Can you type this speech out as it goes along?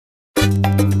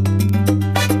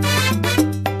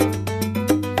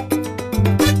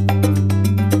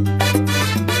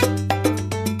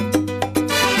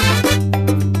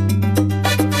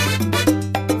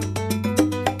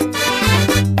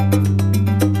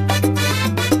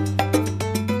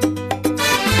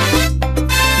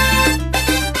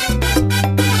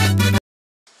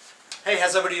Hey,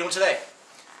 how's everybody doing today?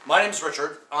 My name is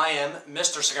Richard. I am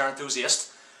Mr. Cigar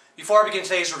Enthusiast. Before I begin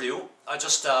today's review, I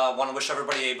just want to wish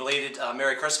everybody a belated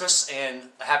Merry Christmas and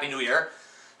a Happy New Year.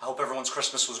 I hope everyone's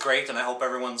Christmas was great, and I hope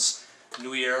everyone's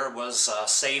New Year was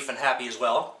safe and happy as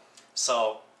well.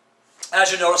 So,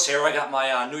 as you notice here, I got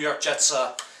my New York Jets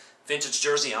vintage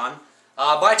jersey on.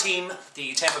 My team,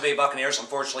 the Tampa Bay Buccaneers,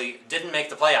 unfortunately didn't make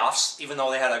the playoffs, even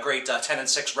though they had a great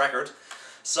 10-6 record.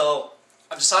 So,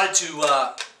 I've decided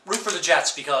to root for the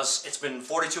Jets because it's been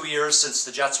 42 years since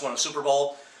the Jets won a Super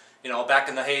Bowl. You know, back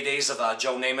in the heydays of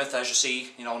Joe Namath, as you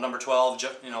see, you know, number 12,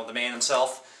 you know, the man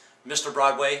himself, Mr.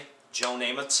 Broadway, Joe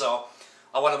Namath. So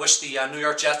I want to wish the New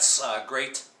York Jets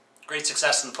great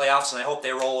success in the playoffs, and I hope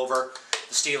they roll over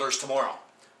the Steelers tomorrow.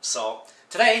 So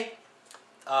today,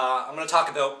 I'm going to talk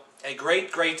about a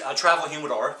great travel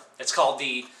humidor. It's called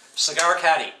the Cigar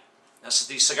Caddy. This is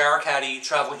the Cigar Caddy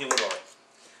Travel Humidor.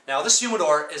 Now, this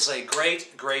humidor is a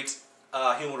great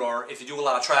humidor if you do a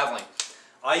lot of traveling.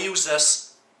 I use this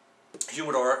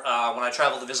humidor when I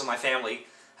traveled to visit my family.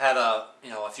 Had a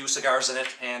few cigars in it,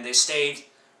 and they stayed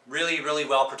really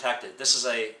well protected. This is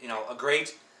a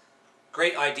great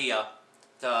idea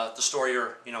to store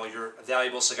your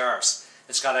valuable cigars.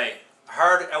 It's got a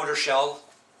hard outer shell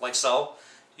like so.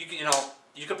 You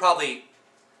could probably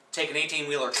take an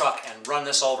 18-wheeler truck and run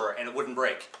this over, and it wouldn't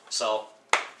break. So.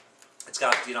 It's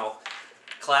got,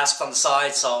 clasps on the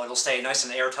side, so it'll stay nice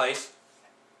and airtight.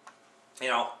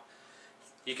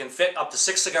 You can fit up to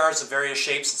 6 cigars of various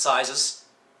shapes and sizes.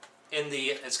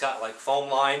 It's got like foam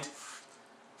lined.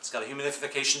 It's got a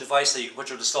humidification device that you can put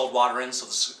your distilled water in, so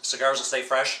the cigars will stay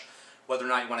fresh, whether or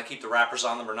not you want to keep the wrappers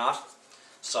on them or not.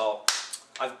 So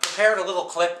I've prepared a little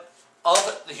clip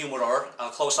of the humidor,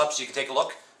 close up, so you can take a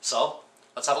look. So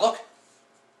let's have a look.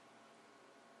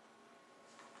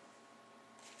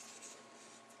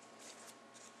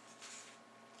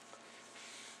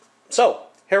 So,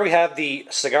 here we have the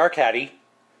Cigar Caddy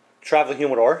Travel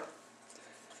Humidor.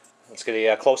 Let's get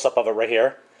a close-up of it right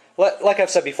here. Like I've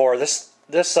said before, this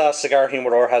cigar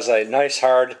humidor has a nice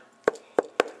hard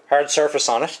surface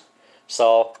on it,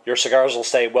 so your cigars will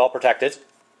stay well protected.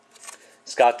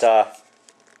 It's got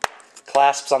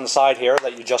clasps on the side here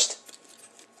that you just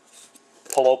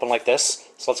pull open like this.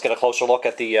 So let's get a closer look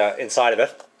at the inside of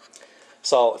it.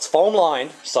 So it's foam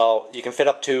lined, so you can fit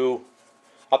up to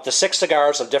 6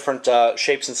 cigars of different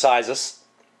shapes and sizes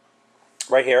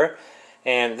right here.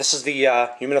 And this is the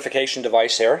humidification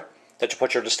device here that you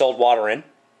put your distilled water in,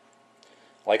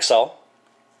 like so.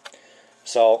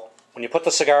 So when you put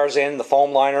the cigars in, the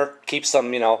foam liner keeps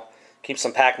them, keeps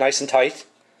them packed nice and tight,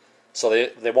 so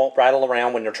they won't rattle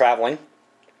around when you're traveling.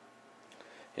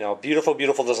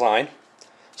 Beautiful design.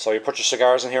 So you put your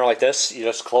cigars in here like this, you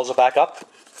just close it back up,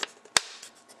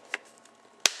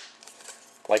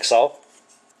 like so.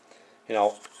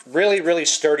 Really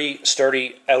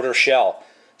sturdy outer shell.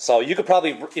 So you could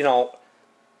probably,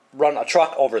 run a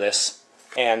truck over this,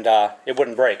 and it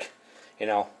wouldn't break.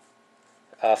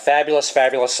 Fabulous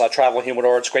travel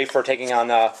humidor. It's great for taking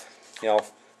on,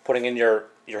 putting in your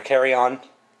carry-on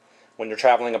when you're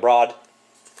traveling abroad.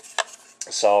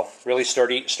 So really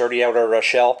sturdy outer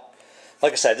shell.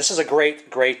 Like I said, this is a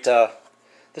great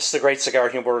cigar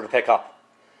humidor to pick up.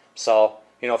 So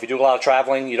if you do a lot of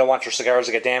traveling, you don't want your cigars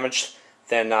to get damaged,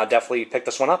 then definitely pick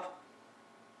this one up.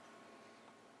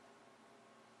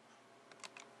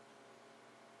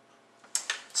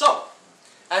 So,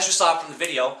 as you saw from the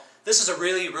video, this is a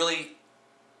really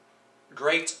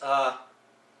great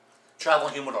travel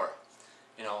humidor.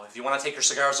 If you want to take your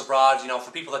cigars abroad,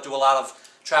 for people that do a lot of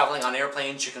traveling on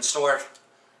airplanes, you can store it,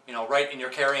 right in your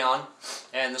carry-on,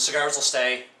 and the cigars will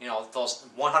stay, those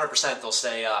 100%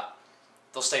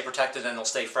 they'll stay protected and they'll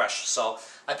stay fresh. So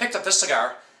I picked up this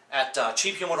cigar at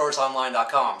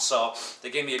cheaphumidorsonline.com. So they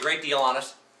gave me a great deal on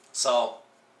it. So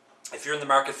if you're in the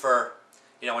market for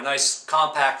a nice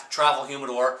compact travel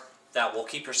humidor that will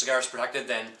keep your cigars protected,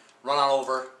 then run on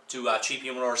over to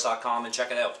cheaphumidorscom and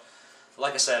check it out.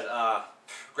 Like I said,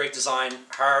 great design,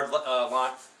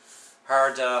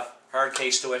 hard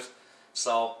case to it.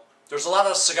 So there's a lot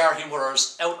of cigar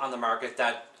humidors out on the market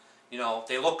that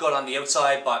they look good on the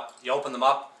outside, but you open them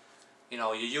up,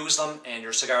 you use them, and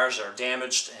your cigars are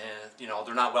damaged, and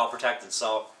they're not well protected.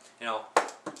 So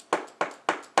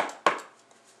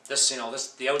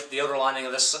the outer lining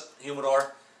of this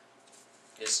humidor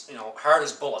is, you know, hard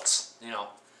as bullets. You know,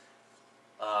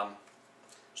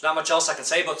 there's not much else I can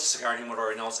say about the Cigar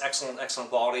Humidor. You know, it's excellent, excellent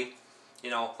quality. You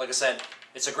know, like I said,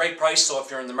 it's a great price. So if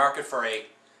you're in the market for a,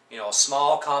 you know, a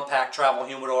small, compact travel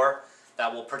humidor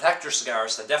that will protect your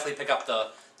cigars, then definitely pick up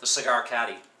the Cigar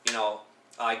Caddy. You know,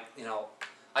 I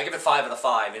give it 5 out of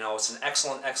 5. You know, it's an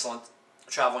excellent, excellent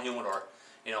travel humidor.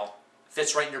 You know,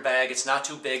 fits right in your bag. It's not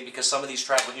too big, because some of these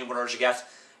travel humidors you get,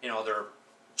 you know, they're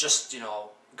just, you know,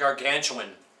 gargantuan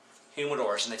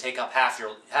humidors, and they take up half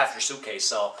your suitcase.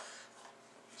 So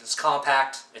it's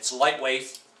compact, it's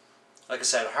lightweight, like I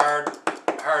said, hard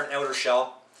outer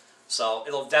shell, so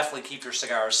it'll definitely keep your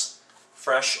cigars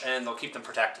fresh, and they'll keep them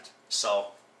protected. So,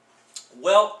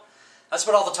 well, that's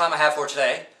about all the time I have for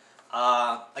today.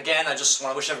 Again, I just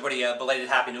want to wish everybody a belated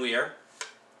Happy New Year,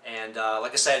 and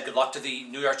like I said, good luck to the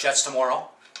New York Jets tomorrow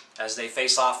as they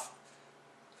face off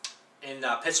in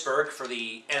Pittsburgh for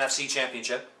the NFC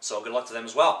Championship. So good luck to them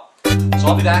as well. So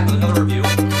I'll be back with another review